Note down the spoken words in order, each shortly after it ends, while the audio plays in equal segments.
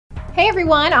Hey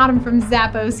everyone, Autumn from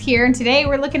Zappos here, and today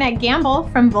we're looking at Gamble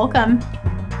from Volcom.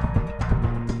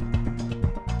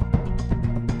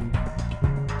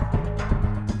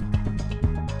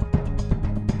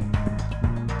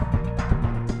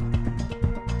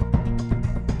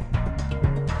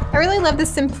 I really love the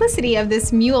simplicity of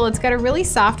this mule. It's got a really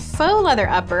soft faux leather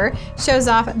upper, shows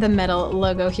off the metal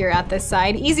logo here at this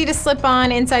side. Easy to slip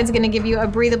on, inside's gonna give you a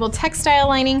breathable textile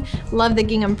lining. Love the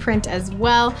gingham print as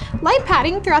well. Light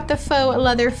padding throughout the faux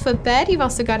leather footbed. You've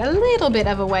also got a little bit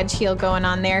of a wedge heel going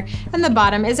on there, and the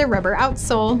bottom is a rubber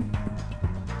outsole.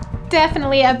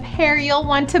 Definitely a pair you'll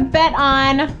want to bet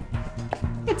on.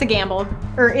 It's a Gamble,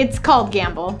 or it's called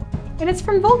Gamble, and it's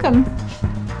from Volcom.